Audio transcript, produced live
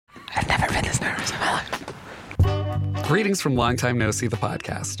hours of my life. Greetings from Long Time No See, the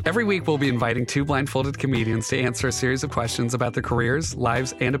podcast. Every week, we'll be inviting two blindfolded comedians to answer a series of questions about their careers,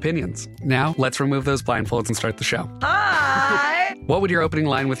 lives, and opinions. Now, let's remove those blindfolds and start the show. Hi! What would your opening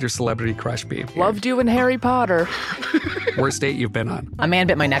line with your celebrity crush be? Loved you in Harry Potter. Worst date you've been on? A man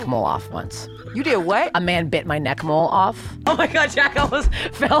bit my neck mole off once. You did what? A man bit my neck mole off. Oh my God, Jack almost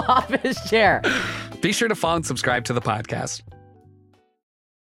fell off his chair. Be sure to follow and subscribe to the podcast.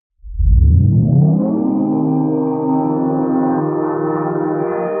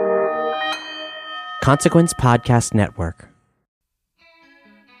 Consequence Podcast Network.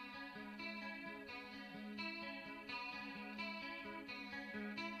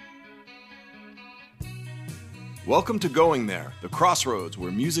 Welcome to Going There, the crossroads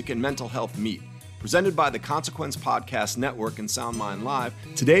where music and mental health meet. Presented by the Consequence Podcast Network and SoundMind Live,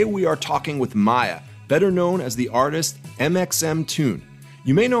 today we are talking with Maya, better known as the artist mxmtoon.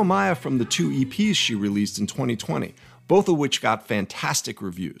 You may know Maya from the 2 EPs she released in 2020, both of which got fantastic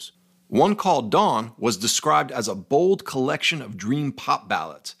reviews. One called Dawn was described as a bold collection of dream pop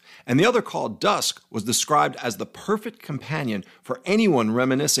ballads, and the other called Dusk was described as the perfect companion for anyone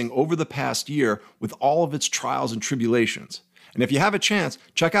reminiscing over the past year with all of its trials and tribulations. And if you have a chance,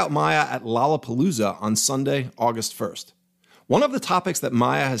 check out Maya at Lollapalooza on Sunday, August 1st. One of the topics that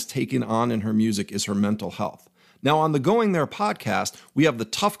Maya has taken on in her music is her mental health. Now, on the Going There podcast, we have the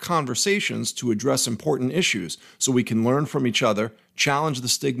tough conversations to address important issues so we can learn from each other, challenge the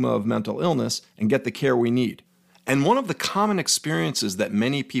stigma of mental illness, and get the care we need. And one of the common experiences that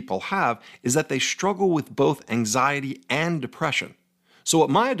many people have is that they struggle with both anxiety and depression. So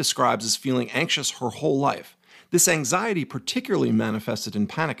what Maya describes is feeling anxious her whole life. This anxiety particularly manifested in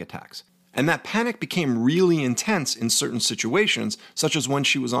panic attacks. And that panic became really intense in certain situations, such as when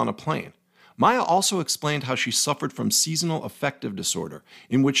she was on a plane. Maya also explained how she suffered from seasonal affective disorder,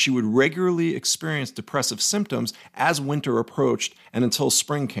 in which she would regularly experience depressive symptoms as winter approached and until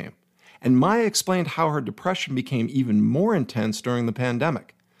spring came. And Maya explained how her depression became even more intense during the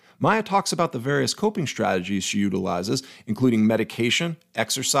pandemic. Maya talks about the various coping strategies she utilizes, including medication,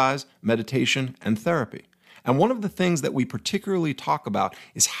 exercise, meditation, and therapy. And one of the things that we particularly talk about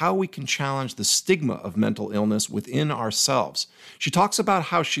is how we can challenge the stigma of mental illness within ourselves. She talks about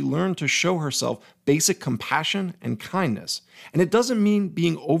how she learned to show herself basic compassion and kindness. And it doesn't mean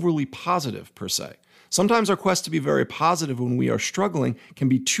being overly positive per se. Sometimes our quest to be very positive when we are struggling can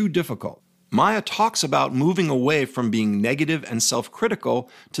be too difficult. Maya talks about moving away from being negative and self-critical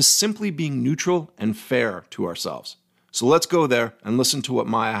to simply being neutral and fair to ourselves. So let's go there and listen to what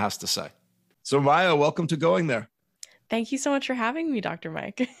Maya has to say. So Maya, welcome to Going There. Thank you so much for having me, Dr.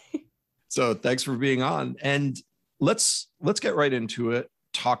 Mike. So thanks for being on. And let's get right into it,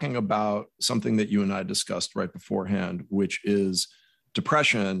 talking about something that you and I discussed right beforehand, which is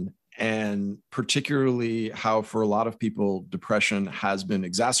depression, and particularly how for a lot of people, depression has been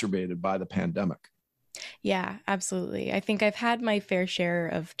exacerbated by the pandemic. Yeah, absolutely. I think I've had my fair share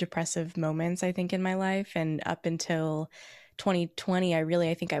of depressive moments, I think, in my life. And up until 2020,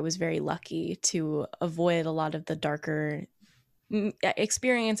 I think I was very lucky to avoid a lot of the darker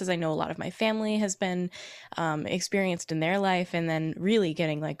experiences I know a lot of my family has been experienced in their life, and then really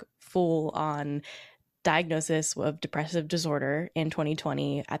getting like full on diagnosis of depressive disorder in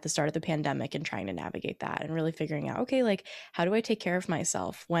 2020 at the start of the pandemic, and trying to navigate that and really figuring out, okay, like how do I take care of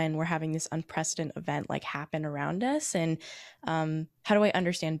myself when we're having this unprecedented event like happen around us, and how do I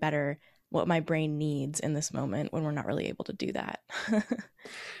understand better what my brain needs in this moment when we're not really able to do that.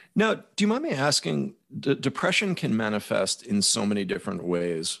 Now, do you mind me asking, depression can manifest in so many different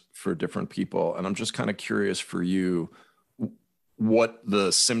ways for different people. And I'm just kind of curious for you, what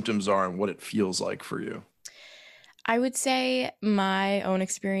the symptoms are and what it feels like for you. I would say my own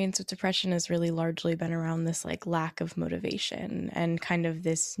experience with depression has really largely been around this like lack of motivation and kind of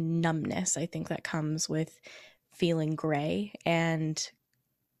this numbness, I think, that comes with feeling gray. And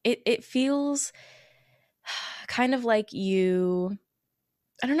it feels kind of like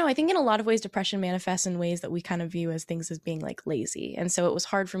I don't know, I think in a lot of ways depression manifests in ways that we kind of view as things as being like lazy. And so it was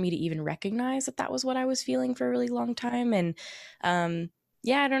hard for me to even recognize that that was what I was feeling for a really long time. And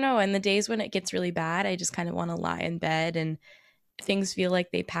yeah, I don't know. And the days when it gets really bad, I just kind of want to lie in bed and things feel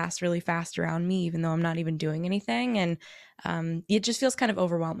like they pass really fast around me, even though I'm not even doing anything. And it just feels kind of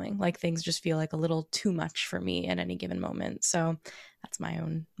overwhelming. Like things just feel like a little too much for me at any given moment. So that's my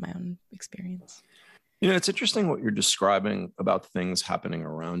own experience. You know, it's interesting what you're describing about things happening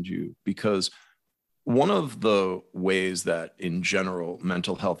around you, because one of the ways that in general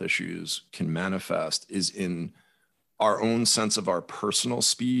mental health issues can manifest is in our own sense of our personal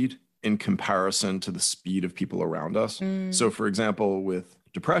speed in comparison to the speed of people around us. So for example, with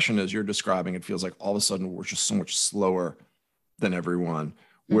depression, as you're describing, it feels like all of a sudden we're just so much slower than everyone.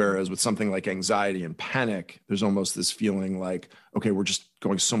 Whereas with something like anxiety and panic, there's almost this feeling like, okay, we're just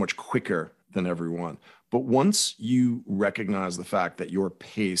going so much quicker than everyone. But once you recognize the fact that your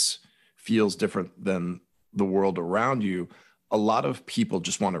pace feels different than the world around you, a lot of people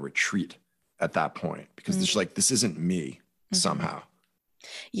just want to retreat at that point because it's like, this isn't me somehow.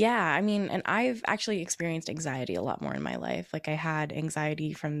 Yeah, I mean, and I've actually experienced anxiety a lot more in my life. Like I had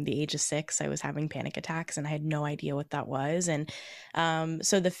anxiety from the age of 6. I was having panic attacks and I had no idea what that was. And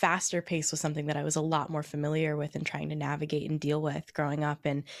so the faster pace was something that I was a lot more familiar with and trying to navigate and deal with growing up.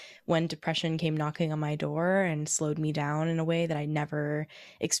 And when depression came knocking on my door and slowed me down in a way that I never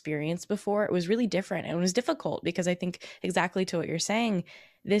experienced before, it was really different. And it was difficult because I think exactly to what you're saying,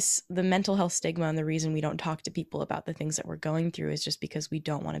 the mental health stigma and the reason we don't talk to people about the things that we're going through is just because we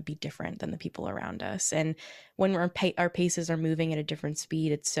don't want to be different than the people around us. And when our paces are moving at a different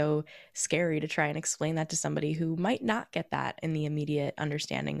speed, it's so scary to try and explain that to somebody who might not get that in the immediate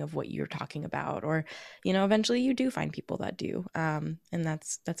understanding of what you're talking about. Or, eventually you do find people that do. And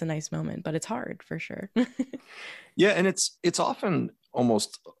that's a nice moment, but it's hard for sure. Yeah. And it's often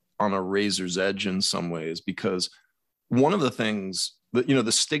almost on a razor's edge in some ways, because one of the things that,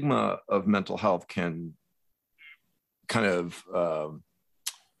 the stigma of mental health can kind of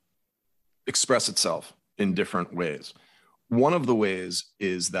express itself in different ways. One of the ways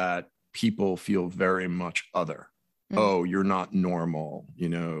is that people feel very much other. Oh, you're not normal.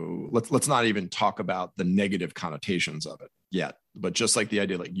 Let's not even talk about the negative connotations of it yet, but just like the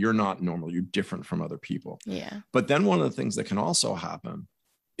idea, like you're not normal, you're different from other people. Yeah. But then one of the things that can also happen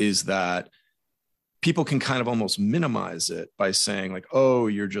is that people can kind of almost minimize it by saying like, oh,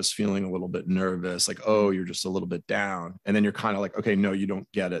 you're just feeling a little bit nervous. Like, oh, you're just a little bit down. And then you're kind of like, okay, no, you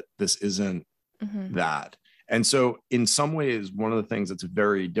don't get it. This isn't that. And so in some ways, one of the things that's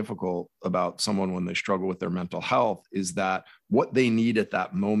very difficult about someone when they struggle with their mental health is that what they need at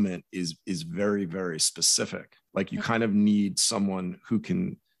that moment is very, very specific. Like you kind of need someone who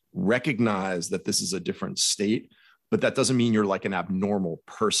can recognize that this is a different state, but that doesn't mean you're like an abnormal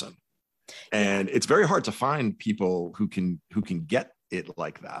person. And it's very hard to find people who can get it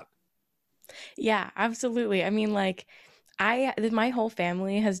like that. Yeah, absolutely. I mean, like my whole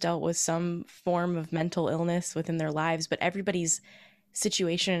family has dealt with some form of mental illness within their lives, but everybody's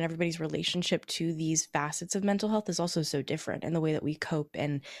situation and everybody's relationship to these facets of mental health is also so different in the way that we cope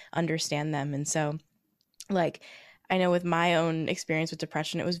and understand them. And so, like, I know with my own experience with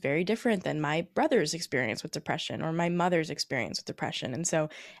depression, it was very different than my brother's experience with depression or my mother's experience with depression. And so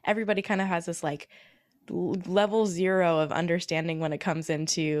everybody kind of has this like level 0 of understanding when it comes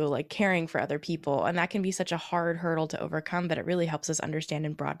into like caring for other people. And that can be such a hard hurdle to overcome, but it really helps us understand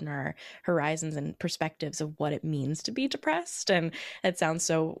and broaden our horizons and perspectives of what it means to be depressed. And it sounds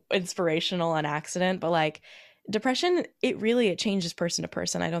so inspirational on accident, but like depression, it changes person to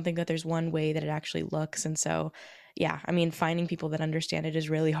person. I don't think that there's one way that it actually looks. And so, yeah, I mean, finding people that understand it is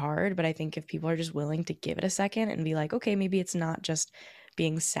really hard, but I think if people are just willing to give it a second and be like, okay, maybe it's not just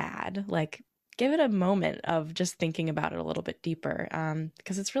being sad, like give it a moment of just thinking about it a little bit deeper,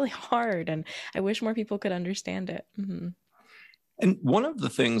 because it's really hard and I wish more people could understand it. And one of the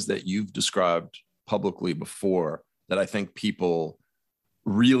things that you've described publicly before that I think people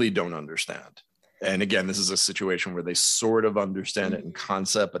really don't understand, and again, this is a situation where they sort of understand it in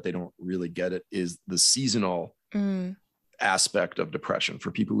concept, but they don't really get it, is the seasonal aspect of depression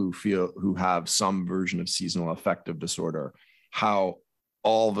for people who have some version of seasonal affective disorder, how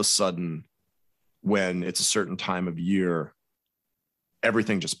all of a sudden, when it's a certain time of year,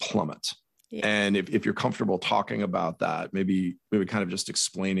 everything just plummets. Yeah. And if you're comfortable talking about that, maybe kind of just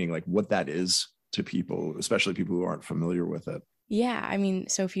explaining like what that is to people, especially people who aren't familiar with it. Yeah, I mean,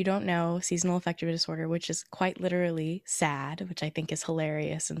 so if you don't know, seasonal affective disorder, which is quite literally sad, which I think is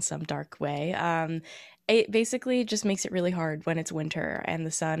hilarious in some dark way, it basically just makes it really hard when it's winter and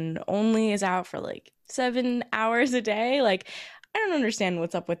the sun only is out for like 7 hours a day. Like, I don't understand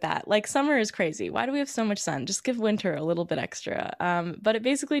what's up with that. Like, summer is crazy. Why do we have so much sun? Just give winter a little bit extra. But it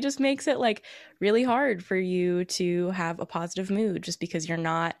basically just makes it like really hard for you to have a positive mood just because you're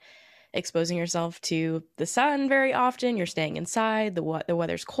not exposing yourself to the sun very often. You're staying inside. The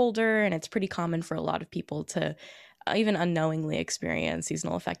weather's colder, and it's pretty common for a lot of people to even unknowingly experience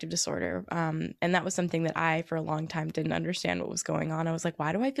seasonal affective disorder. And that was something that I, for a long time, didn't understand what was going on. I was like,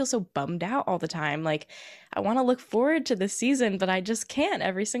 why do I feel so bummed out all the time? Like, I want to look forward to this season, but I just can't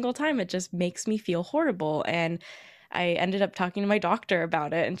every single time. It just makes me feel horrible. And I ended up talking to my doctor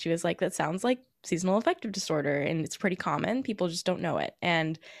about it, and she was like, that sounds like seasonal affective disorder, and it's pretty common. People just don't know it.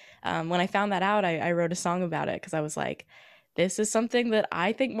 And when I found that out, I wrote a song about it because I was like, this is something that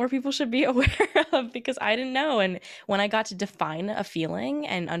I think more people should be aware of, because I didn't know. And when I got to define a feeling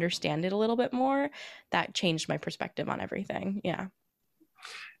and understand it a little bit more, that changed my perspective on everything. Yeah.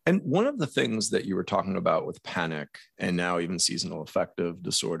 And one of the things that you were talking about with panic and now even seasonal affective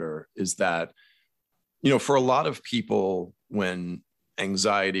disorder is that, for a lot of people, when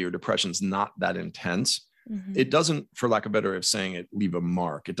anxiety or depression is not that intense, it doesn't, for lack of a better way of saying it, leave a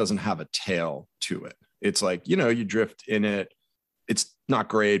mark. It doesn't have a tail to it. It's like, you drift in it. It's not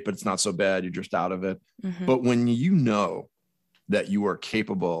great, but it's not so bad. You drift out of it. But when you know that you are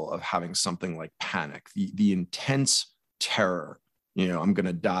capable of having something like panic, the intense terror, I'm going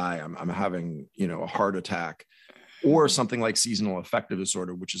to die, I'm having, a heart attack, or something like seasonal affective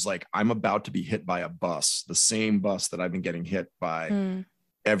disorder, which is like, I'm about to be hit by a bus, the same bus that I've been getting hit by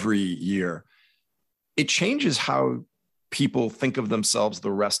every year. It changes how people think of themselves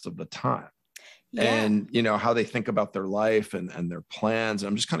the rest of the time. Yeah. And, how they think about their life and their plans. And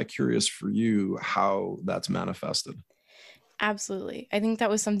I'm just kind of curious for you how that's manifested. Absolutely. I think that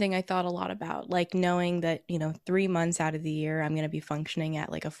was something I thought a lot about, like knowing that, 3 months out of the year, I'm going to be functioning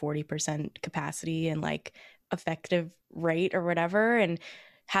at like a 40% capacity and like effective rate or whatever. And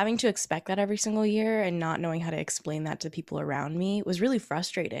having to expect that every single year and not knowing how to explain that to people around me was really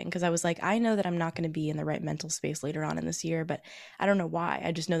frustrating, because I was like, I know that I'm not going to be in the right mental space later on in this year, but I don't know why.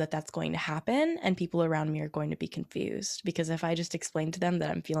 I just know that that's going to happen and people around me are going to be confused, because if I just explain to them that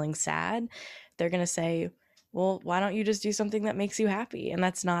I'm feeling sad, they're going to say, well, why don't you just do something that makes you happy? And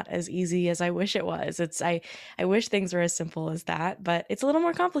that's not as easy as I wish it was. I wish things were as simple as that, but it's a little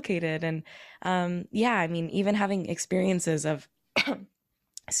more complicated. And even having experiences of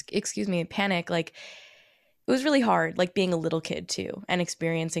panic, like it was really hard, like being a little kid too, and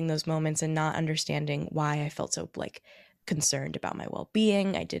experiencing those moments and not understanding why I felt so like concerned about my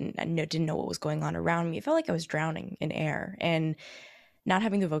well-being. I didn't know what was going on around me. It felt like I was drowning in air, and not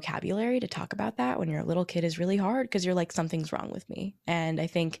having the vocabulary to talk about that when you're a little kid is really hard, because you're like, something's wrong with me. And I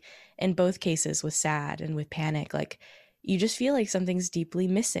think in both cases with SAD and with panic, like you just feel like something's deeply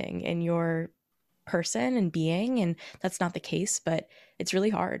missing in your person and being, and that's not the case, but it's really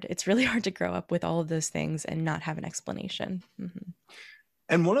hard. It's really hard to grow up with all of those things and not have an explanation.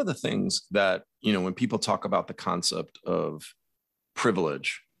 And one of the things that, when people talk about the concept of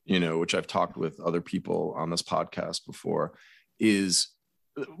privilege, which I've talked with other people on this podcast before, is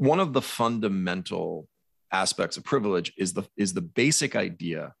one of the fundamental aspects of privilege is the basic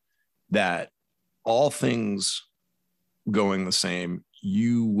idea that all things going the same,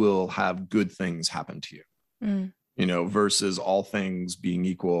 you will have good things happen to you, versus all things being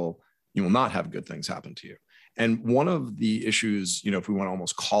equal, you will not have good things happen to you. And one of the issues, if we want to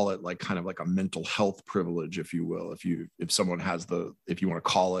almost call it like kind of like a mental health privilege, if you will, if someone has if you want to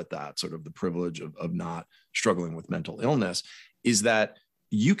call it that, sort of the privilege of not struggling with mental illness, is that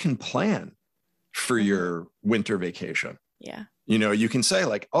you can plan for your winter vacation. Yeah. You can say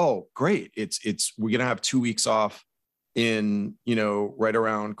like, oh, great. We're going to have 2 weeks off in, right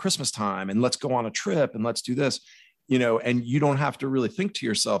around Christmas time, and let's go on a trip and let's do this, and you don't have to really think to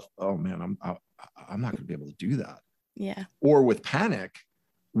yourself, oh man, I'm not going to be able to do that. Yeah. Or with panic,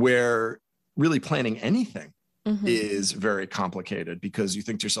 where really planning anything is very complicated, because you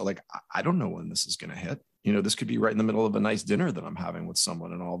think to yourself, like, I don't know when this is going to hit. This could be right in the middle of a nice dinner that I'm having with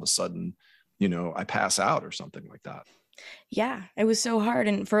someone, and all of a sudden, I pass out or something like that. Yeah, it was so hard.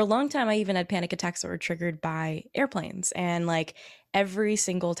 And for a long time, I even had panic attacks that were triggered by airplanes. And like every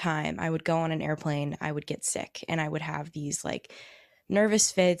single time I would go on an airplane, I would get sick, and I would have these like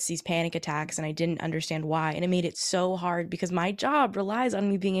nervous fits, these panic attacks, and I didn't understand why. And it made it so hard, because my job relies on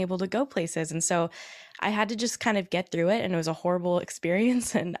me being able to go places. And so I had to just kind of get through it, and it was a horrible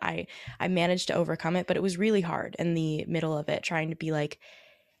experience, and I managed to overcome it, but it was really hard in the middle of it, trying to be like,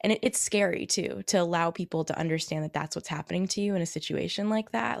 and it's scary too, to allow people to understand that that's what's happening to you in a situation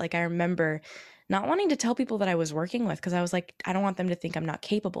like that. Like I remember not wanting to tell people that I was working with, because I was like, I don't want them to think I'm not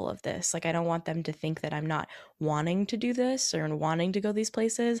capable of this. Like, I don't want them to think that I'm not wanting to do this or wanting to go these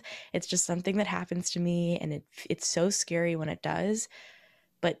places. It's just something that happens to me, and it's so scary when it does,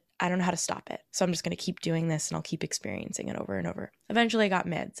 but I don't know how to stop it. So I'm just going to keep doing this, and I'll keep experiencing it over and over. Eventually I got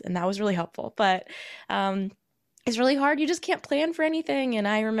meds, and that was really helpful, but it's really hard. You just can't plan for anything. And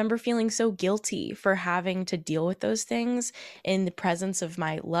I remember feeling so guilty for having to deal with those things in the presence of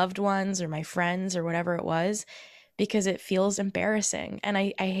my loved ones or my friends or whatever it was, because it feels embarrassing. And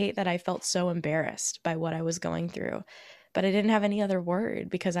I hate that I felt so embarrassed by what I was going through, but I didn't have any other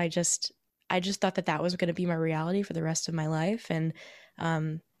word, because I just thought that was going to be my reality for the rest of my life. And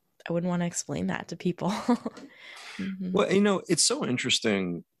I wouldn't want to explain that to people. Well, it's so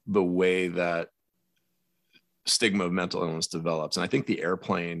interesting the way that stigma of mental illness develops. And I think the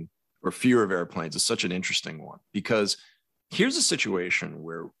airplane or fear of airplanes is such an interesting one, because here's a situation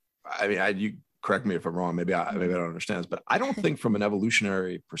where, I mean, you correct me if I'm wrong, maybe I don't understand this, but I don't think from an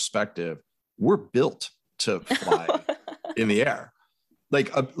evolutionary perspective, we're built to fly in the air.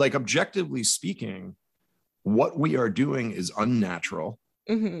 Like objectively speaking, what we are doing is unnatural.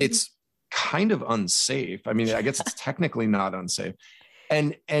 Mm-hmm. It's kind of unsafe. I mean, I guess it's technically not unsafe.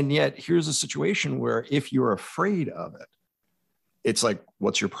 And yet here's a situation where if you're afraid of it, it's like,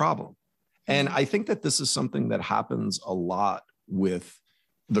 what's your problem? And I think that this is something that happens a lot with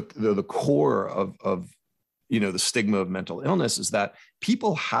the core of the stigma of mental illness, is that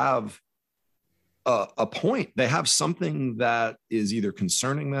people have a point. They have something that is either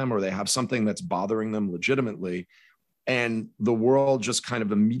concerning them, or they have something that's bothering them legitimately. And the world just kind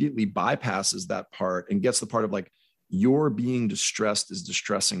of immediately bypasses that part and gets the part of like, your being distressed is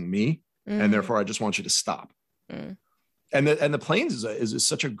distressing me. And therefore I just want you to stop. And the planes is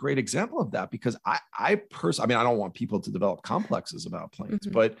such a great example of that, because I personally, I don't want people to develop complexes about planes,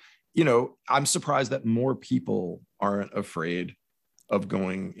 but I'm surprised that more people aren't afraid of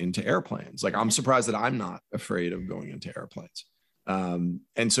going into airplanes. Like, I'm surprised that I'm not afraid of going into airplanes.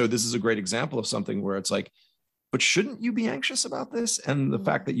 And so this is a great example of something where it's like, but shouldn't you be anxious about this? And the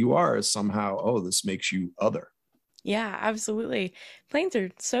fact that you are is somehow, oh, this makes you other. Yeah, absolutely. Planes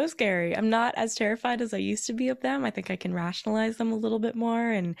are so scary. I'm not as terrified as I used to be of them. I think I can rationalize them a little bit more.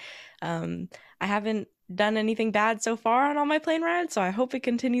 And I haven't done anything bad so far on all my plane rides, so I hope it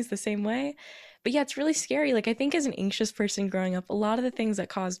continues the same way. But yeah, it's really scary. Like, I think as an anxious person growing up, a lot of the things that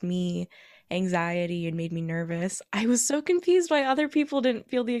caused me anxiety and made me nervous, I was so confused why other people didn't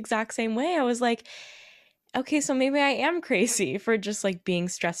feel the exact same way. I was like, okay, so maybe I am crazy for just like being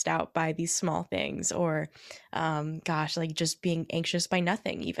stressed out by these small things, or like just being anxious by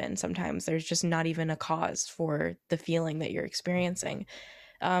nothing. Even sometimes there's just not even a cause for the feeling that you're experiencing.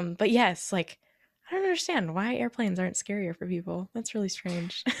 But yes, like, I don't understand why airplanes aren't scarier for people. That's really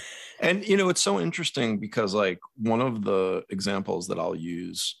strange. And, it's so interesting because, like, one of the examples that I'll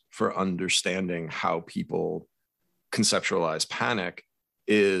use for understanding how people conceptualize panic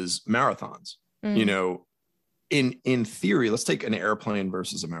is marathons. In theory, let's take an airplane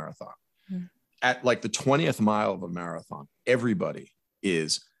versus a marathon. At like the 20th mile of a marathon, everybody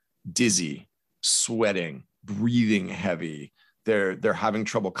is dizzy, sweating, breathing heavy. They're having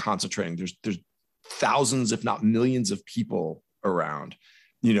trouble concentrating. There's thousands, if not millions of people around.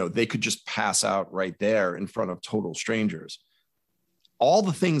 They could just pass out right there in front of total strangers. All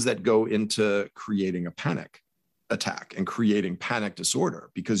the things that go into creating a panic attack and creating panic disorder,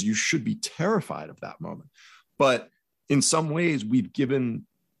 because you should be terrified of that moment. But in some ways,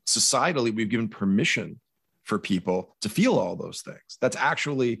 societally, we've given permission for people to feel all those things. That's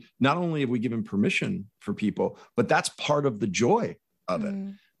actually, not only have we given permission for people, but that's part of the joy of it,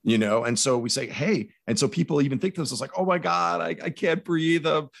 and so we say, hey, and so people even think this is like, oh my God, I can't breathe.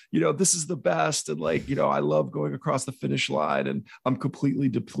 This is the best. And like, I love going across the finish line and I'm completely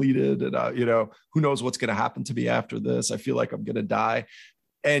depleted. And, who knows what's going to happen to me after this? I feel like I'm going to die.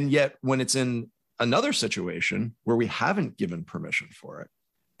 And yet when it's in another situation where we haven't given permission for it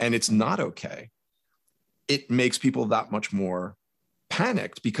and it's not okay, it makes people that much more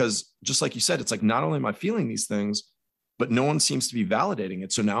panicked, because just like you said, it's like, not only am I feeling these things, but no one seems to be validating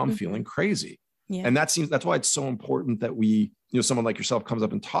it. So now I'm feeling crazy. Yeah. And that's why it's so important that we, someone like yourself comes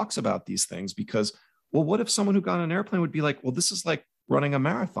up and talks about these things, because, well, what if someone who got on an airplane would be like, well, this is like running a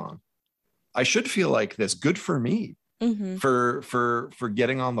marathon. I should feel like this. Good for me. For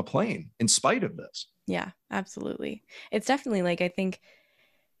getting on the plane in spite of this. Yeah, absolutely. It's definitely like, I think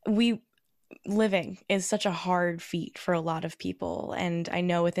living is such a hard feat for a lot of people. And I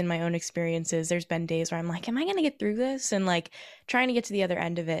know within my own experiences, there's been days where I'm like, am I going to get through this? And like trying to get to the other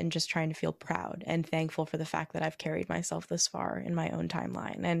end of it and just trying to feel proud and thankful for the fact that I've carried myself this far in my own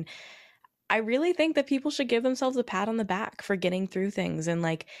timeline. And I really think that people should give themselves a pat on the back for getting through things. And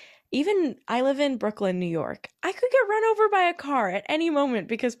like, even I live in Brooklyn, New York. I could get run over by a car at any moment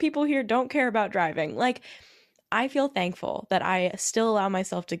because people here don't care about driving. Like, I feel thankful that I still allow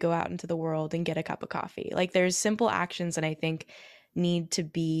myself to go out into the world and get a cup of coffee. Like, there's simple actions that I think need to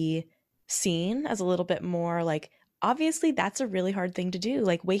be seen as a little bit more like, obviously that's a really hard thing to do.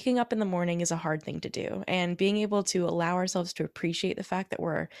 Like, waking up in the morning is a hard thing to do, and being able to allow ourselves to appreciate the fact that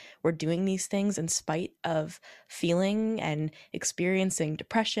we're doing these things in spite of feeling and experiencing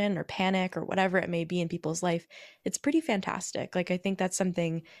depression or panic or whatever it may be in people's life, it's pretty fantastic. Like, I think that's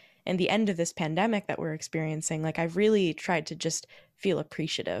something in the end of this pandemic that we're experiencing. Like, I've really tried to just feel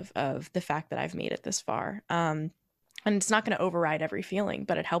appreciative of the fact that I've made it this far. And it's not going to override every feeling,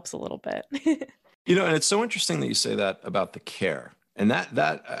 but it helps a little bit. And it's so interesting that you say that about the care. And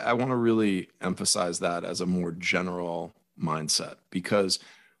that I want to really emphasize that as a more general mindset, because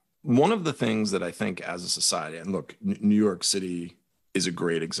one of the things that I think as a society, and look, New York City is a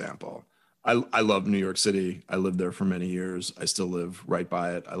great example. I love New York City. I lived there for many years. I still live right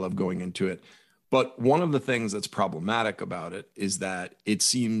by it. I love going into it. But one of the things that's problematic about it is that it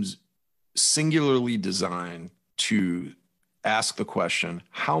seems singularly designed to ask the question,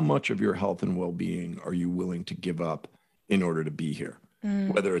 how much of your health and well-being are you willing to give up in order to be here?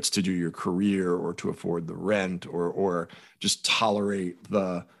 Whether it's to do your career or to afford the rent or just tolerate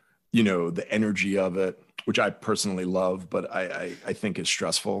the energy of it, which I personally love, but I think is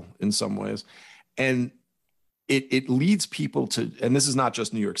stressful in some ways. And it leads people to, and this is not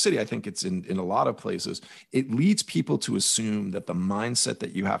just New York City, I think it's in a lot of places, it leads people to assume that the mindset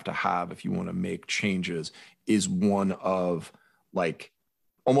that you have to have if you want to make changes is one of like,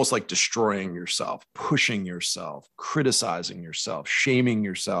 almost like destroying yourself, pushing yourself, criticizing yourself, shaming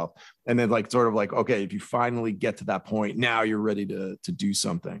yourself. And then like, sort of like, okay, if you finally get to that point, now you're ready to do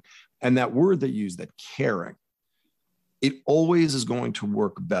something. And that word that you use, that caring, it always is going to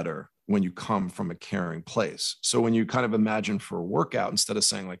work better when you come from a caring place. So when you kind of imagine for a workout, instead of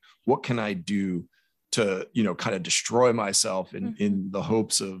saying like, what can I do to, kind of destroy myself in the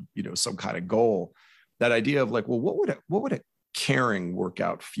hopes of, some kind of goal, that idea of like, well, what would a caring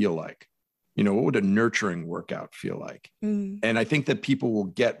workout feel like? What would a nurturing workout feel like? And I think that people will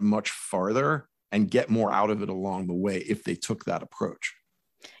get much farther and get more out of it along the way if they took that approach.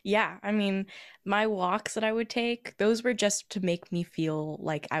 Yeah, I mean, my walks that I would take, those were just to make me feel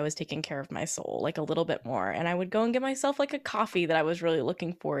like I was taking care of my soul, like a little bit more. And I would go and get myself like a coffee that I was really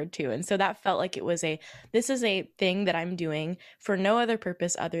looking forward to. And so that felt like it was this is a thing that I'm doing for no other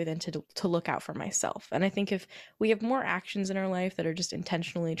purpose other than to look out for myself. And I think if we have more actions in our life that are just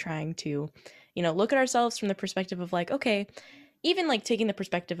intentionally trying to, look at ourselves from the perspective of like, okay, even like taking the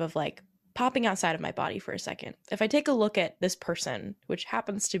perspective of like, popping outside of my body for a second. If I take a look at this person, which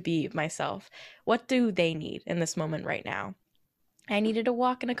happens to be myself, what do they need in this moment right now? I needed a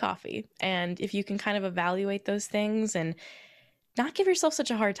walk and a coffee. And if you can kind of evaluate those things and not give yourself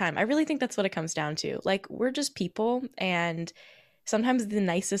such a hard time, I really think that's what it comes down to. Like, we're just people, and sometimes the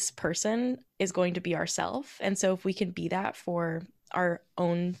nicest person is going to be ourself. And so if we can be that for our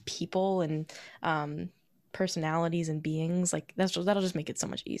own people and personalities and beings, like that'll just make it so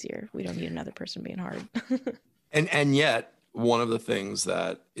much easier. We don't need another person being hard. and yet one of the things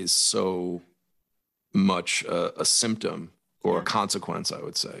that is so much a symptom or a consequence, I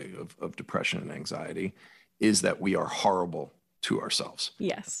would say, of depression and anxiety is that we are horrible to ourselves.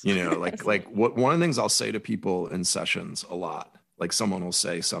 Yes. Like what one of the things I'll say to people in sessions a lot, like someone will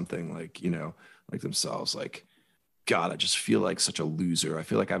say something like, like themselves, like, God, I just feel like such a loser. I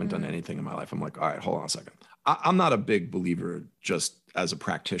feel like I haven't done anything in my life. I'm like, all right, hold on a second. I'm not a big believer just as a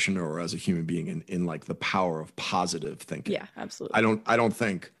practitioner or as a human being in like the power of positive thinking. Yeah, absolutely. I don't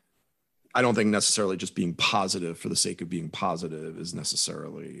think necessarily just being positive for the sake of being positive is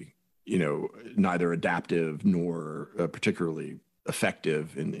necessarily, neither adaptive nor particularly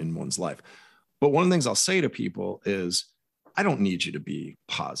effective in one's life. But one of the things I'll say to people is, I don't need you to be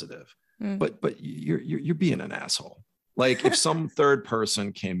positive. But you're being an asshole. Like if some third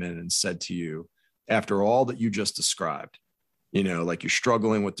person came in and said to you, after all that you just described, like you're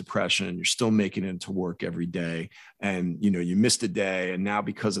struggling with depression, you're still making it to work every day, and you missed a day, and now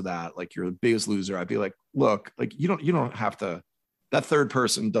because of that, like you're the biggest loser. I'd be like, look, like you don't have to. That third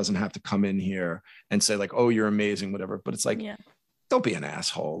person doesn't have to come in here and say like, oh, you're amazing, whatever. But it's like, don't be an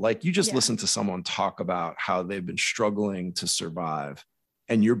asshole. Like you just listen to someone talk about how they've been struggling to survive.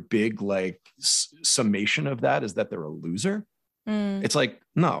 And your big like summation of that is that they're a loser. It's like,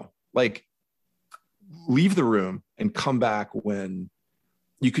 no, like leave the room and come back when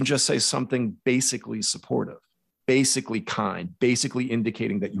you can just say something basically supportive, basically kind, basically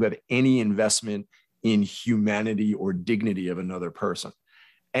indicating that you have any investment in humanity or dignity of another person.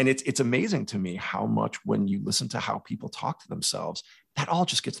 And it's amazing to me how much when you listen to how people talk to themselves, that all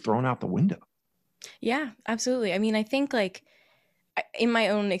just gets thrown out the window. Yeah, absolutely. I mean, I think like, in my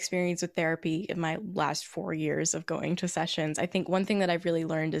own experience with therapy in my last 4 years of going to sessions, I think one thing that I've really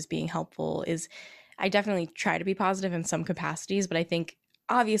learned as being helpful is I definitely try to be positive in some capacities, but I think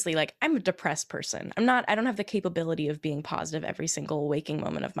obviously like I'm a depressed person. I don't have the capability of being positive every single waking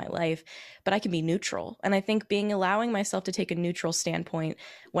moment of my life, but I can be neutral. And I think allowing myself to take a neutral standpoint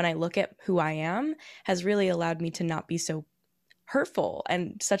when I look at who I am has really allowed me to not be so hurtful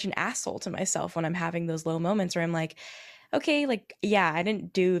and such an asshole to myself when I'm having those low moments where I'm like, okay, like, yeah, I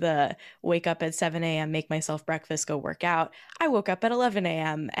didn't do the wake up at 7 a.m., make myself breakfast, go work out. I woke up at 11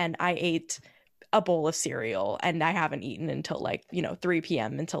 a.m. and I ate a bowl of cereal and I haven't eaten until like, 3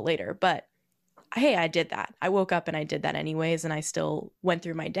 p.m. until later. But hey, I did that. I woke up and I did that anyways, and I still went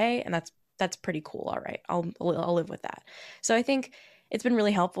through my day, and that's pretty cool. All right, I'll live with that. So I think it's been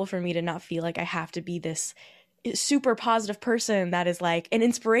really helpful for me to not feel like I have to be this super positive person that is like an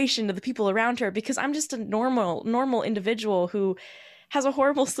inspiration to the people around her, because I'm just a normal individual who has a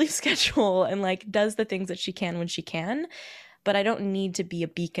horrible sleep schedule and like does the things that she can when she can. But I don't need to be a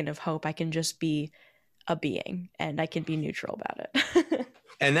beacon of hope. I can just be a being, and I can be neutral about it.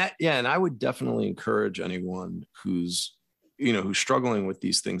 And I would definitely encourage anyone who's struggling with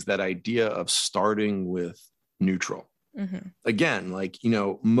these things, that idea of starting with neutral. Mm-hmm. Again, like,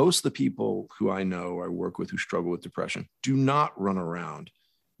 most of the people who I know or work with who struggle with depression do not run around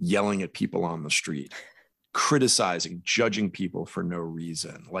yelling at people on the street, criticizing, judging people for no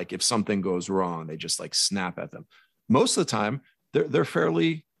reason. Like if something goes wrong, they just like snap at them. Most of the time, they're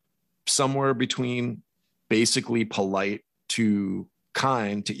fairly somewhere between basically polite to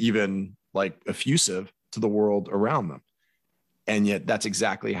kind to even like effusive to the world around them. And yet that's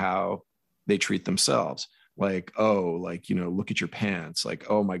exactly how they treat themselves. Like, oh, like, look at your pants. Like,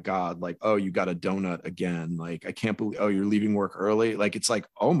 oh my God, like, oh, you got a donut again. Like, I can't believe, oh, you're leaving work early. Like, it's like,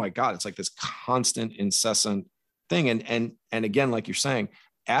 oh my God, it's like this constant, incessant thing. And again, like you're saying,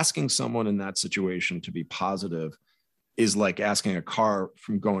 asking someone in that situation to be positive is like asking a car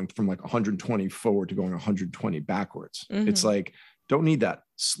from going from like 120 forward to going 120 backwards. Mm-hmm. It's like, don't need that.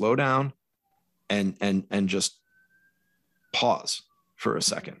 Slow down and just pause for a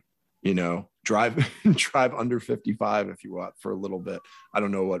second, drive under 55 if you want for a little bit. I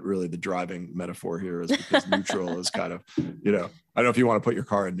don't know what really the driving metaphor here is, because neutral is kind of, I don't know if you want to put your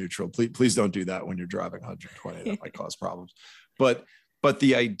car in neutral. Please don't do that when you're driving 120. That might cause problems. But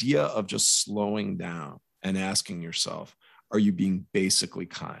the idea of just slowing down and asking yourself, are you being basically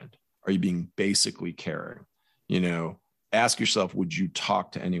kind? Are you being basically caring? Ask yourself, would you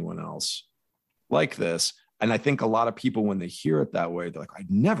talk to anyone else like this? And I think a lot of people, when they hear it that way, they're like,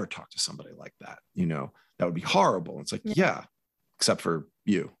 I'd never talk to somebody like that. That would be horrible. It's like, yeah, except for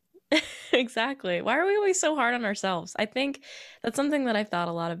you. Exactly. Why are we always so hard on ourselves? I think that's something that I've thought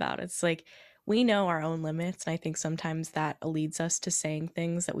a lot about. It's like, we know our own limits. And I think sometimes that leads us to saying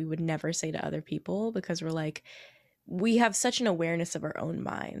things that we would never say to other people, because we're like, we have such an awareness of our own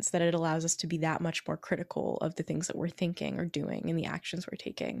minds that it allows us to be that much more critical of the things that we're thinking or doing and the actions we're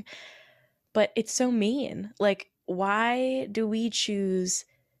taking. But it's so mean. Like, why do we choose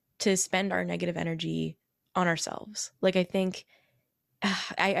to spend our negative energy on ourselves? Like, I think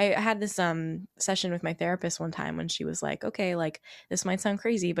I had this session with my therapist one time when she was like, okay, like, this might sound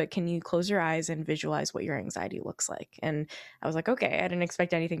crazy, but can you close your eyes and visualize what your anxiety looks like? And I was like, okay, I didn't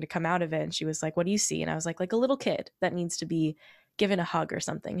expect anything to come out of it. And she was like, what do you see? And I was like a little kid that needs to be given a hug or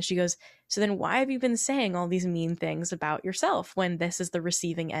something. And she goes, so then why have you been saying all these mean things about yourself when this is the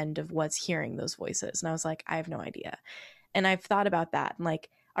receiving end of what's hearing those voices? And I was like, I have no idea. And I've thought about that. And like,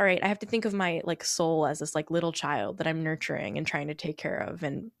 all right, I have to think of my like soul as this like little child that I'm nurturing and trying to take care of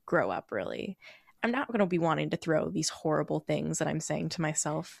and grow up. Really, I'm not going to be wanting to throw these horrible things that I'm saying to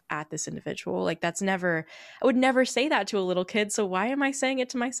myself at this individual. Like, I would never say that to a little kid. So why am I saying it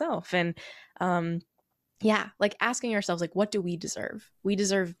to myself? And yeah, like asking ourselves, like, what do we deserve? We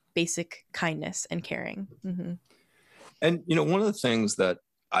deserve basic kindness and caring. Mm-hmm. And one of the things that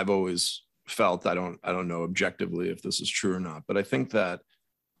I've always felt, I don't know objectively if this is true or not, but I think that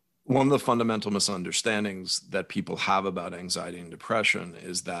one of the fundamental misunderstandings that people have about anxiety and depression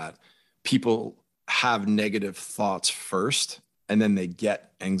is that people have negative thoughts first, and then they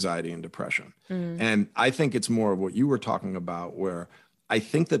get anxiety and depression. Mm. And I think it's more of what you were talking about, where I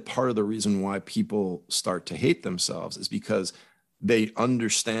think that part of the reason why people start to hate themselves is because they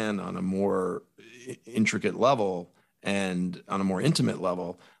understand on a more intricate level and on a more intimate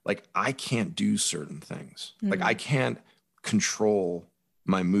level, like, I can't do certain things. Mm. Like, I can't control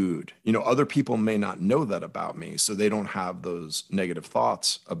my mood. Other people may not know that about me, so they don't have those negative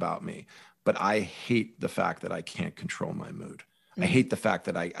thoughts about me. But I hate the fact that I can't control my mood. Mm-hmm. I hate the fact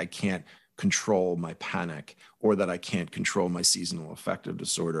that I can't control my panic, or that I can't control my seasonal affective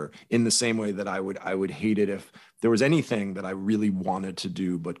disorder, in the same way that I would hate it if there was anything that I really wanted to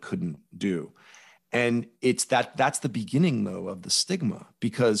do but couldn't do. And it's that's the beginning, though, of the stigma,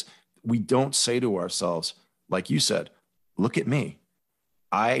 because we don't say to ourselves, like you said, look at me.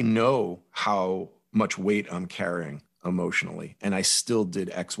 I know how much weight I'm carrying emotionally, and I still did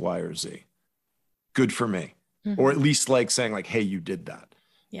X, Y, or Z. Good for me. Mm-hmm. Or at least like saying like, hey, you did that,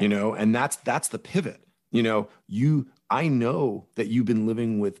 yeah. And that's the pivot. I know that you've been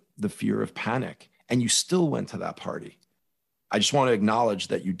living with the fear of panic, and you still went to that party. I just want to acknowledge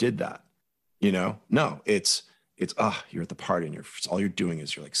that you did that. No, it's you're at the party and all you're doing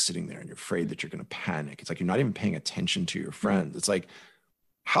is you're like sitting there and you're afraid that you're going to panic. It's like you're not even paying attention to your friends. It's like,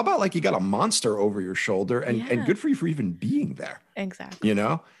 how about like you got a monster over your shoulder and good for you for even being there. Exactly.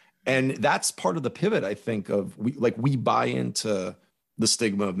 And that's part of the pivot, I think, of we buy into the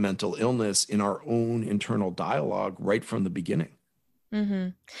stigma of mental illness in our own internal dialogue right from the beginning. Mm-hmm.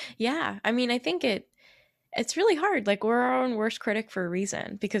 Yeah. I mean, I think it's really hard. Like, we're our own worst critic for a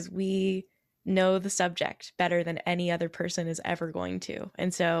reason, because we know the subject better than any other person is ever going to.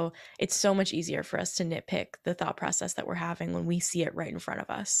 And so it's so much easier for us to nitpick the thought process that we're having when we see it right in front of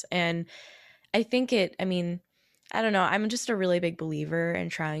us. And I think I don't know, I'm just a really big believer in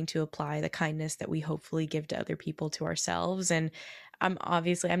trying to apply the kindness that we hopefully give to other people to ourselves. And I'm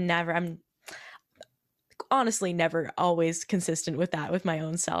honestly never always consistent with that with my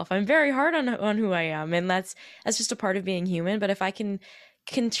own self. I'm very hard on who I am, and that's just a part of being human. But if I can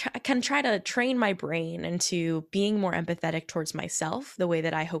try to train my brain into being more empathetic towards myself, the way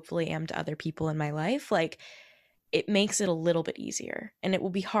that I hopefully am to other people in my life, like, it makes it a little bit easier. And it will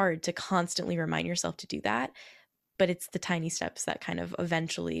be hard to constantly remind yourself to do that, but it's the tiny steps that kind of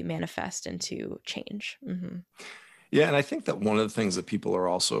eventually manifest into change. Mm-hmm. Yeah, and I think that one of the things that people are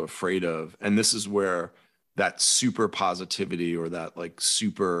also afraid of, and this is where that super positivity or that like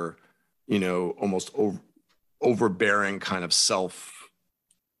super, almost overbearing kind of self,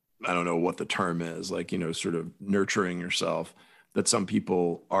 I don't know what the term is, like, sort of nurturing yourself, that some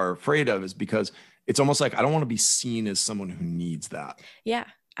people are afraid of, is because it's almost like, I don't want to be seen as someone who needs that. Yeah.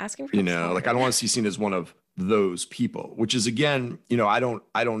 Asking for like, I don't want to be seen as one of those people, which is, again, I don't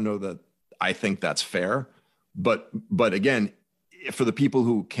know that I think that's fair, but again, for the people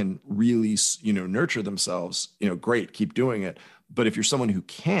who can really, nurture themselves, great, keep doing it. But if you're someone who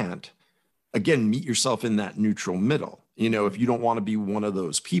can't, again, meet yourself in that neutral middle. If you don't want to be one of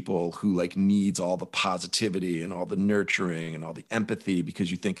those people who like needs all the positivity and all the nurturing and all the empathy because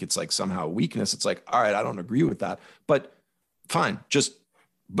you think it's like somehow a weakness, it's like, all right, I don't agree with that, but fine.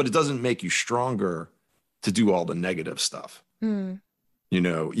 But it doesn't make you stronger to do all the negative stuff. Even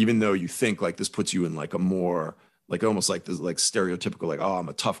though you think like this puts you in like a more, like almost like this like stereotypical, like, oh, I'm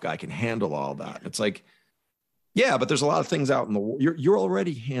a tough guy, I can handle all that. It's like, yeah, but there's a lot of things out in the world. You're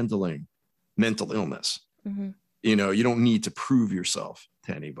already handling mental illness. Mm-hmm. You don't need to prove yourself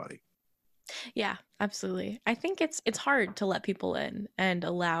to anybody. Yeah, absolutely. I think it's hard to let people in and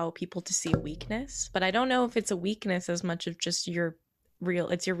allow people to see a weakness, but I don't know if it's a weakness as much of just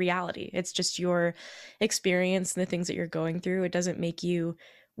it's your reality. It's just your experience and the things that you're going through. It doesn't make you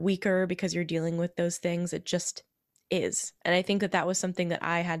weaker because you're dealing with those things. It just is. And I think that was something that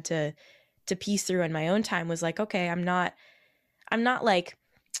I had to piece through in my own time, was like, okay, I'm not like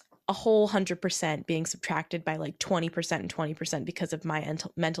a whole 100% being subtracted by like 20% and 20% because of my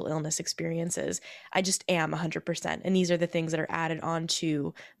mental illness experiences. I just am 100%. And these are the things that are added on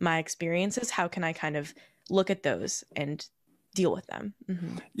to my experiences. How can I kind of look at those and deal with them?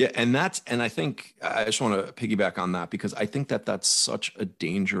 Mm-hmm. Yeah. And I think I just want to piggyback on that, because I think that that's such a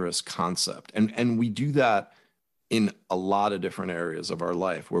dangerous concept. And we do that in a lot of different areas of our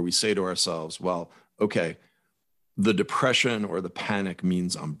life, where we say to ourselves, well, okay, the depression or the panic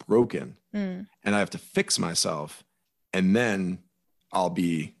means I'm broken and I have to fix myself, and then I'll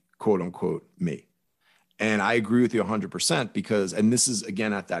be quote unquote me. And I agree with you 100%, because, and this is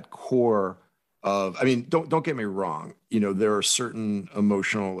again at that core of, I mean, don't get me wrong. There are certain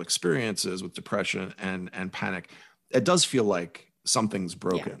emotional experiences with depression and panic. It does feel like something's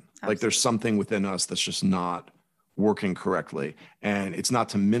broken. Yeah, like there's something within us that's just not working correctly. And it's not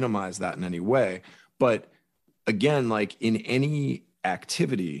to minimize that in any way, but again, like in any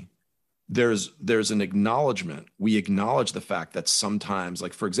activity, there's an acknowledgement. We acknowledge the fact that sometimes,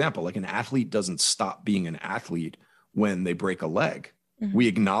 like, for example, like an athlete doesn't stop being an athlete when they break a leg. Mm-hmm. We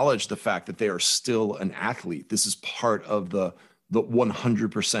acknowledge the fact that they are still an athlete. This is part of the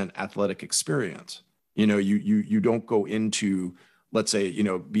 100% athletic experience. You don't go into, let's say,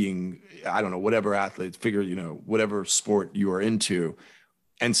 being, I don't know, whatever athlete, whatever sport you are into,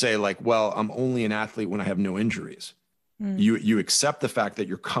 and say like, well, I'm only an athlete when I have no injuries. You accept the fact that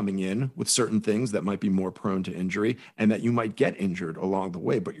you're coming in with certain things that might be more prone to injury and that you might get injured along the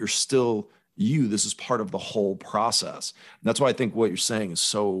way, but you're still you. This is part of the whole process. And that's why I think what you're saying is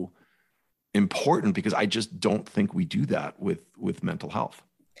so important, because I just don't think we do that with mental health.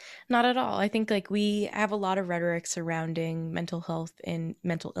 Not at all. I think like we have a lot of rhetoric surrounding mental health and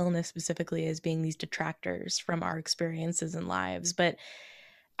mental illness specifically as being these detractors from our experiences and lives. But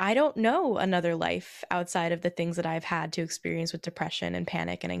I don't know another life outside of the things that I've had to experience with depression and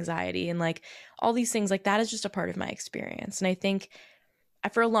panic and anxiety and like all these things. Like that is just a part of my experience. And I think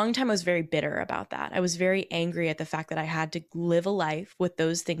for a long time, I was very bitter about that. I was very angry at the fact that I had to live a life with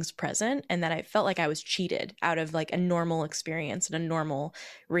those things present, and that I felt like I was cheated out of like a normal experience and a normal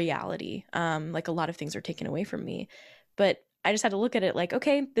reality. Like a lot of things are taken away from me. But I just had to look at it like,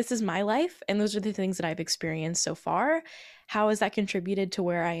 okay, this is my life, and those are the things that I've experienced so far. How has that contributed to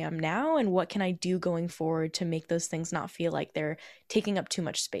where I am now? And what can I do going forward to make those things not feel like they're taking up too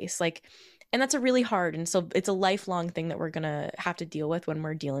much space? Like, and that's a really hard, and so it's a lifelong thing that we're gonna have to deal with when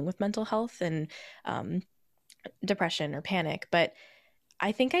we're dealing with mental health and depression or panic. But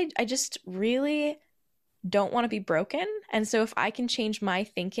I think I just really don't want to be broken. And so if I can change my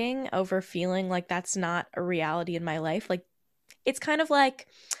thinking over feeling like that's not a reality in my life, like it's kind of like,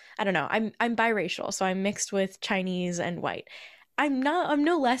 I don't know, I'm biracial, so I'm mixed with Chinese and white. I'm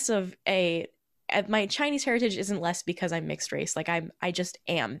no less of my Chinese heritage isn't less because I'm mixed race. Like I just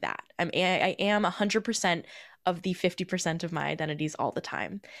am that. I am 100% of the 50% of my identities all the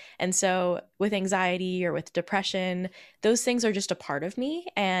time. And so with anxiety or with depression, those things are just a part of me,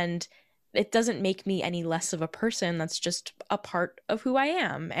 and it doesn't make me any less of a person. That's just a part of who I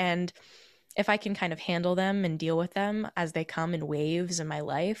am. And if I can kind of handle them and deal with them as they come in waves in my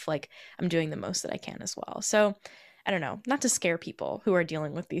life, like I'm doing the most that I can as well. So I don't know, not to scare people who are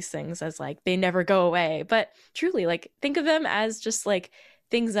dealing with these things as like they never go away, but truly like think of them as just like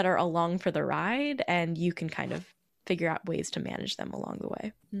things that are along for the ride, and you can kind of figure out ways to manage them along the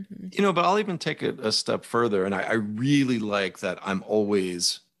way. Mm-hmm. You know, but I'll even take it a step further. And I really like that I'm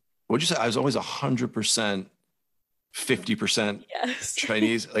always, what'd you say? I was always 100%, 50% yes.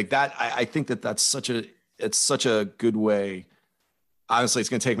 Chinese. Like that, I think that's such a good way. Honestly, it's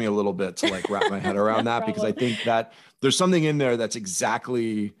going to take me a little bit to like wrap my head around that, because I think that there's something in there that's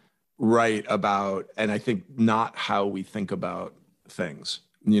exactly right about, and I think not how we think about things.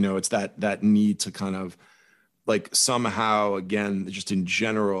 You know, it's that need to kind of like somehow, again, just in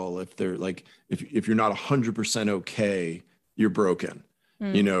general, if they're like, if you're not 100% okay, you're broken.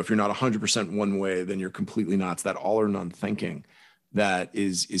 You know, if you're not 100% one way, then you're completely not. It's that all or none thinking that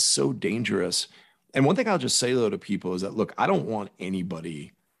is so dangerous. And one thing I'll just say, though, to people is that, look, I don't want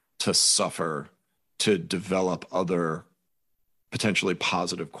anybody to suffer to develop other potentially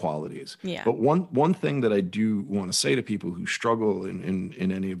positive qualities. Yeah. But one thing that I do want to say to people who struggle in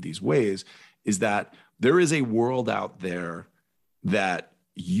any of these ways is that there is a world out there that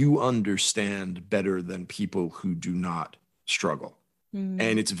you understand better than people who do not struggle.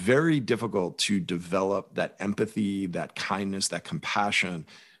 And it's very difficult to develop that empathy, that kindness, that compassion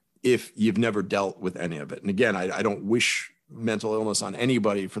if you've never dealt with any of it. And again, I don't wish mental illness on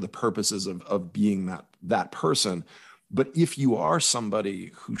anybody for the purposes of being that person. But if you are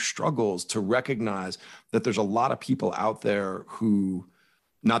somebody who struggles, to recognize that there's a lot of people out there who,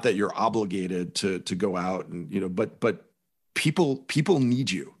 not that you're obligated to go out and, you know, but people need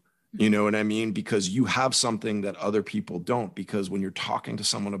you. You know what I mean? Because you have something that other people don't. Because when you're talking to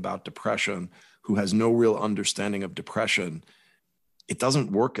someone about depression who has no real understanding of depression, it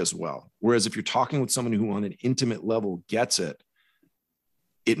doesn't work as well. Whereas if you're talking with someone who on an intimate level gets it,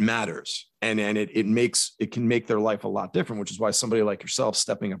 it matters. And it can make their life a lot different, which is why somebody like yourself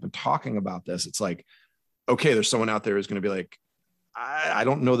stepping up and talking about this, it's like, okay, there's someone out there who's going to be like, I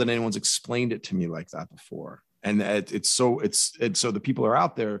don't know that anyone's explained it to me like that before. And it's so the people are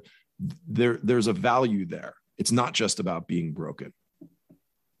out there, there's a value there. It's not just about being broken.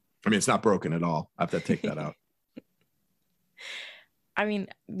 I mean, it's not broken at all. I have to take that out. I mean,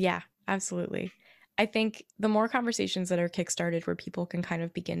 yeah, absolutely. I think the more conversations that are kickstarted where people can kind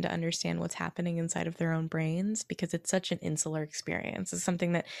of begin to understand what's happening inside of their own brains, because it's such an insular experience. It's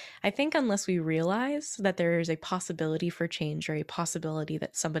something that I think unless we realize that there is a possibility for change or a possibility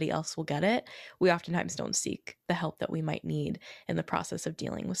that somebody else will get it, we oftentimes don't seek the help that we might need in the process of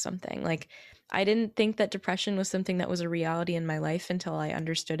dealing with something. Like, I didn't think that depression was something that was a reality in my life until I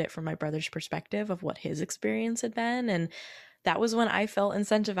understood it from my brother's perspective of what his experience had been. And that was when I felt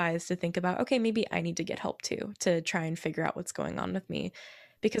incentivized to think about, okay, maybe I need to get help too, to try and figure out what's going on with me,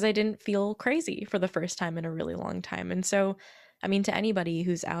 because I didn't feel crazy for the first time in a really long time. And so, I mean, to anybody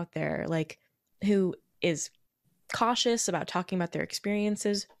who's out there, like, who is cautious about talking about their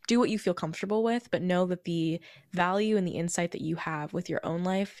experiences, do what you feel comfortable with, but know that the value and the insight that you have with your own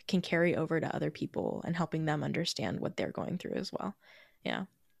life can carry over to other people and helping them understand what they're going through as well. Yeah.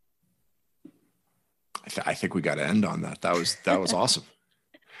 I think we got to end on that. That was awesome.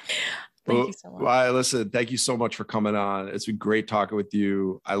 Thank you so much. Well, listen, thank you so much for coming on. It's been great talking with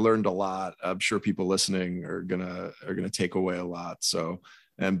you. I learned a lot. I'm sure people listening are gonna take away a lot. So,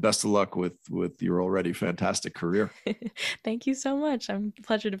 and best of luck with your already fantastic career. Thank you so much. I'm a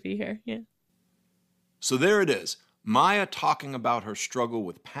pleasure to be here. Yeah. So there it is. Maya talking about her struggle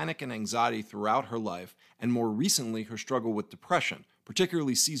with panic and anxiety throughout her life, and more recently, her struggle with depression,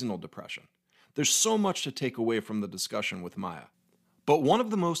 particularly seasonal depression. There's so much to take away from the discussion with Maya. But one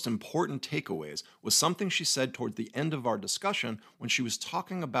of the most important takeaways was something she said toward the end of our discussion when she was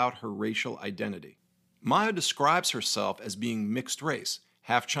talking about her racial identity. Maya describes herself as being mixed race,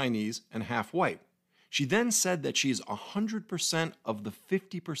 half Chinese and half white. She then said that she is 100% of the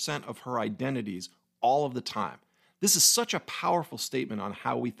 50% of her identities all of the time. This is such a powerful statement on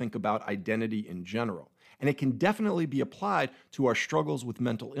how we think about identity in general, and it can definitely be applied to our struggles with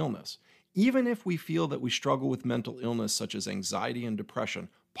mental illness. Even if we feel that we struggle with mental illness such as anxiety and depression,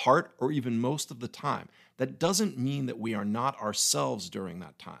 part or even most of the time, that doesn't mean that we are not ourselves during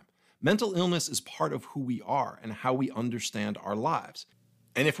that time. Mental illness is part of who we are and how we understand our lives.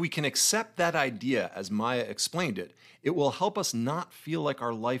 And if we can accept that idea as Maya explained it, it will help us not feel like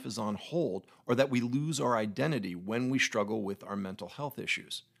our life is on hold or that we lose our identity when we struggle with our mental health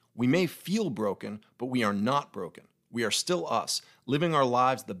issues. We may feel broken, but we are not broken. We are still us, living our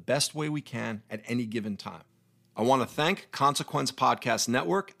lives the best way we can at any given time. I want to thank Consequence Podcast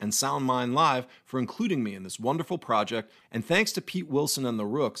Network and Sound Mind Live for including me in this wonderful project, and thanks to Pete Wilson and the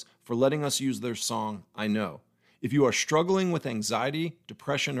Rooks for letting us use their song, I Know. If you are struggling with anxiety,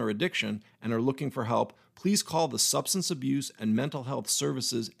 depression, or addiction and are looking for help, please call the Substance Abuse and Mental Health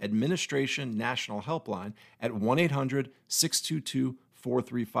Services Administration National Helpline at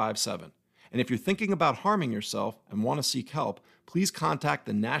 1-800-622-4357. And if you're thinking about harming yourself and want to seek help, please contact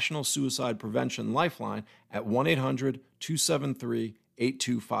the National Suicide Prevention Lifeline at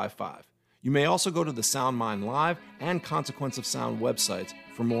 1-800-273-8255. You may also go to the Sound Mind Live and Consequence of Sound websites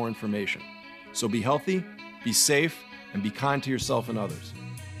for more information. So be healthy, be safe, and be kind to yourself and others.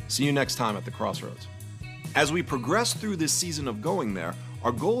 See you next time at the Crossroads. As we progress through this season of Going There,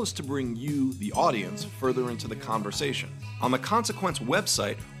 our goal is to bring you, the audience, further into the conversation. On the Consequence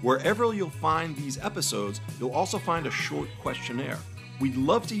website, wherever you'll find these episodes, you'll also find a short questionnaire. We'd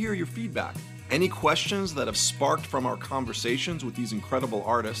love to hear your feedback. Any questions that have sparked from our conversations with these incredible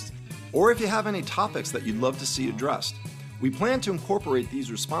artists, or if you have any topics that you'd love to see addressed. We plan to incorporate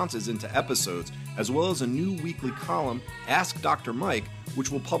these responses into episodes, as well as a new weekly column, Ask Dr. Mike,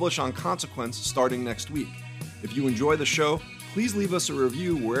 which will publish on Consequence starting next week. If you enjoy the show, please leave us a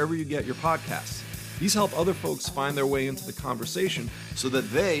review wherever you get your podcasts. These help other folks find their way into the conversation so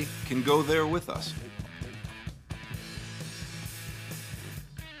that they can go there with us.